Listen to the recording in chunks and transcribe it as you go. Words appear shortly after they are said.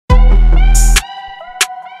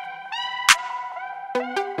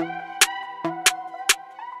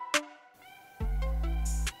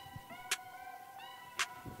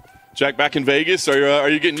Jack, back in Vegas, are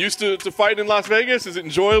you getting used to fighting in Las Vegas? Is it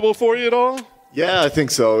enjoyable for you at all? Yeah, I think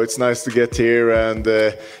so. It's nice to get here, and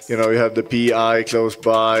you know, you have the PI close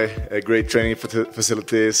by, great training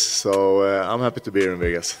facilities. So I'm happy to be here in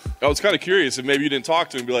Vegas. I was kind of curious if maybe you didn't talk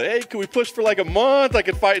to him, be like, "Hey, can we push for like a month? I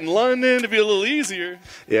could fight in London. It'd be a little easier."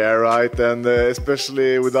 Yeah, right. And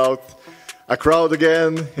especially without a crowd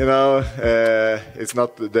again, you know, it's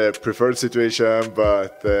not the preferred situation,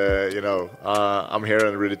 but you know, I'm here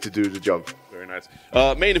and ready to do the job. Very nice.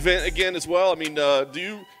 Main event again as well. I mean,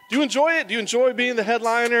 do you enjoy it? Do you enjoy being the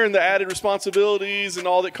headliner and the added responsibilities and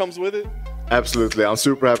all that comes with it? Absolutely. I'm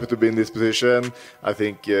super happy to be in this position. I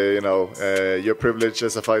think, you know, you're privileged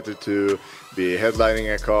as a fighter to be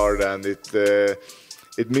headlining a card, and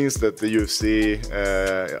it means that the UFC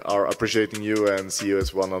are appreciating you and see you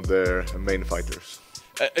as one of their main fighters.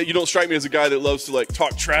 You don't strike me as a guy that loves to like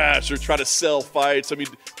talk trash or try to sell fights. I mean,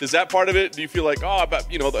 is that part of it? Do you feel like, oh,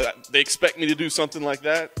 but you know, they expect me to do something like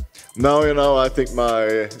that? No, you know, I think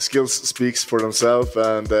my skills speaks for themselves,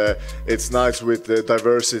 and it's nice with the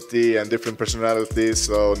diversity and different personalities,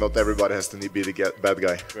 so not everybody has to be the bad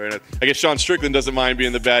guy. Very nice. I guess Sean Strickland doesn't mind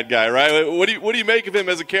being the bad guy, right? What do you make of him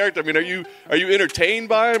as a character? I mean, are you entertained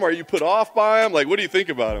by him? Are you put off by him? Like, what do you think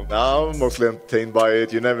about him? No, I'm mostly entertained by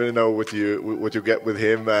it. You never know what you get with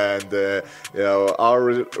him, and you know, our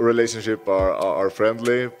relationship are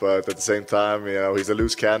friendly, but at the same time, you know, he's a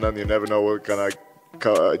loose cannon. You never know what's gonna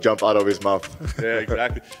jump out of his mouth. Yeah,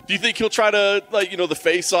 exactly. Do you think he'll try to, like, you know, the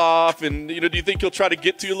face-off, and, you know, do you think he'll try to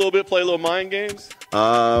get to you a little bit, play a little mind games?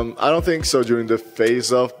 I don't think so during the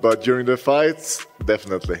face-off, but during the fights,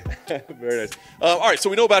 definitely. Very nice. All right, so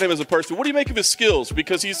we know about him as a person. What do you make of his skills?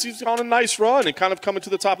 Because he's on a nice run and kind of coming to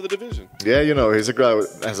the top of the division. Yeah, you know, he's a guy who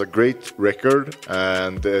has a great record,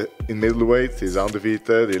 and in middleweight, he's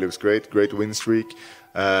undefeated. He looks great win streak.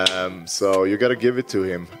 So you got to give it to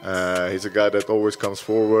him. He's a guy that always comes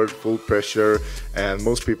forward, full pressure, and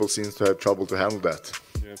most people seem to have trouble to handle that.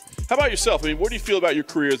 Yeah. How about yourself? I mean, what do you feel about your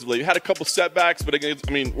career as of late? You had a couple setbacks, but again,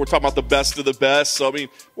 I mean, we're talking about the best of the best. So, I mean,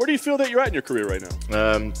 where do you feel that you're at in your career right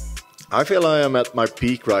now? I feel I am at my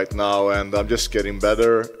peak right now, and I'm just getting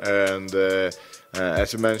better. And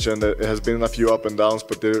as you mentioned, it has been a few up and downs,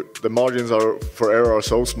 but the margins for error are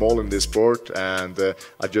so small in this sport, and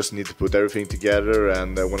I just need to put everything together.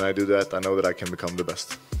 And when I do that, I know that I can become the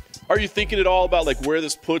best. Are you thinking at all about like where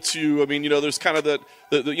this puts you? I mean, you know, there's kind of the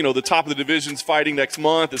you know, the top of the division's fighting next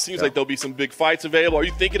month. It seems like there'll be some big fights available. Are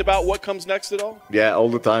you thinking about what comes next at all? Yeah, all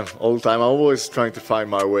the time. I'm always trying to find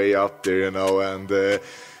my way up there, you know, and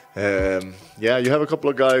yeah, you have a couple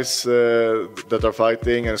of guys that are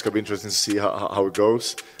fighting, and it's going to be interesting to see how it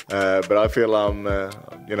goes. But I feel I'm,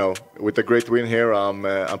 you know, with a great win here,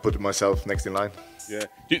 I'm putting myself next in line. Yeah.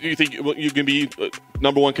 Do you think you can be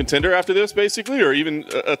 #1 contender after this, basically, or even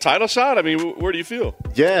a title shot? I mean, where do you feel?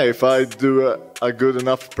 Yeah, if I do a good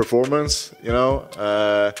enough performance, you know,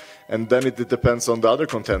 and then it depends on the other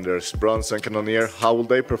contenders, Bronze and Cannonier. How will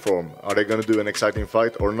they perform? Are they going to do an exciting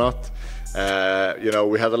fight or not? You know,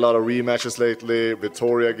 we had a lot of rematches lately.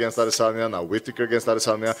 Vittoria against Adesanya, now Whittaker against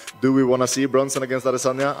Adesanya. Do we want to see Bronson against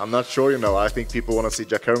Adesanya? I'm not sure, you know. I think people want to see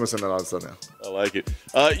Jack Hermansson and Adesanya. I like it.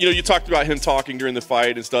 You know, you talked about him talking during the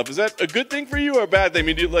fight and stuff. Is that a good thing for you or a bad thing? I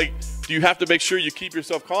mean, do you have to make sure you keep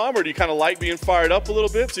yourself calm, or do you kind of like being fired up a little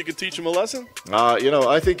bit so you can teach him a lesson? You know,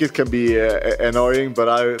 I think it can be annoying, but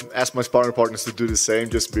I ask my sparring partners to do the same,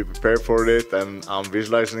 just be prepared for it, and I'm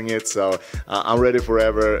visualizing it, so I'm ready for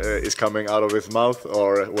whatever is coming out of his mouth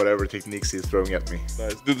or whatever techniques he's throwing at me.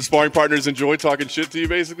 Nice. Do the sparring partners enjoy talking shit to you,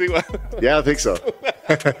 basically? Yeah, I think so.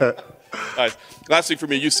 Nice. Last thing for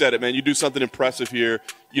me, you said it, man. You do something impressive here.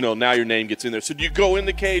 You know, now your name gets in there. So do you go in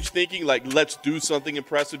the cage thinking, like, let's do something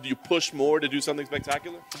impressive? Do you push more to do something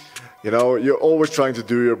spectacular? You know, you're always trying to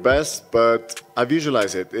do your best, but I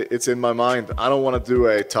visualize it. It's in my mind. I don't want to do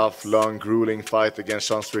a tough, long, grueling fight against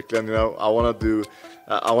Sean Strickland. You know, I want to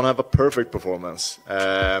have a perfect performance.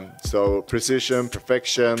 So precision,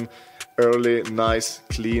 perfection, early, nice,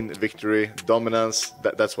 clean victory, dominance.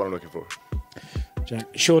 That's what I'm looking for. Jack,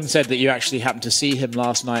 Sean said that you actually happened to see him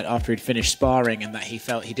last night after he'd finished sparring, and that he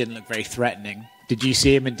felt he didn't look very threatening. Did you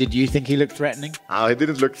see him, and did you think he looked threatening? He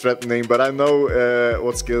didn't look threatening, but I know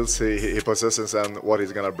what skills he possesses and what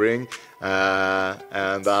he's going to bring.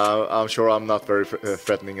 And I'm sure I'm not very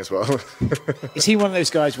threatening as well. Is he one of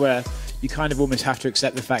those guys where you kind of almost have to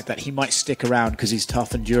accept the fact that he might stick around because he's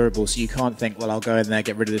tough and durable, so you can't think, well, I'll go in there,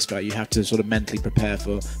 get rid of this guy. You have to sort of mentally prepare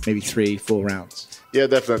for maybe 3-4 rounds. Yeah,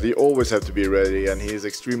 definitely. You always have to be ready, and he's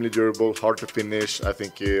extremely durable, hard to finish. I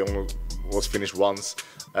think he only was finished once.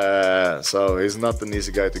 So he's not an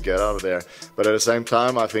easy guy to get out of there. But at the same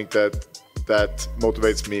time, I think that that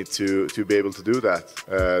motivates me to be able to do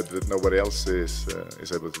that nobody else is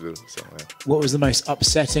able to do. So, yeah. What was the most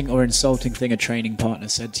upsetting or insulting thing a training partner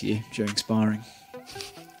said to you during sparring?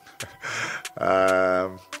 I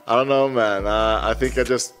don't know, man. I think I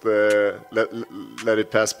just let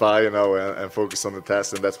it pass by, and focus on the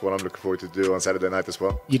test, and that's what I'm looking forward to do on Saturday night as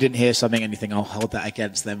well. You didn't hear something and you think, I'll hold that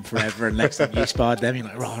against them forever, and next time you sparred them, you're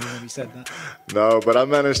like, oh, I remember you said that. No, but I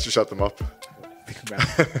managed to shut them up.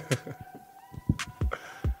 Congrats.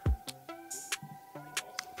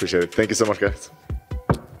 Appreciate it. Thank you so much, guys.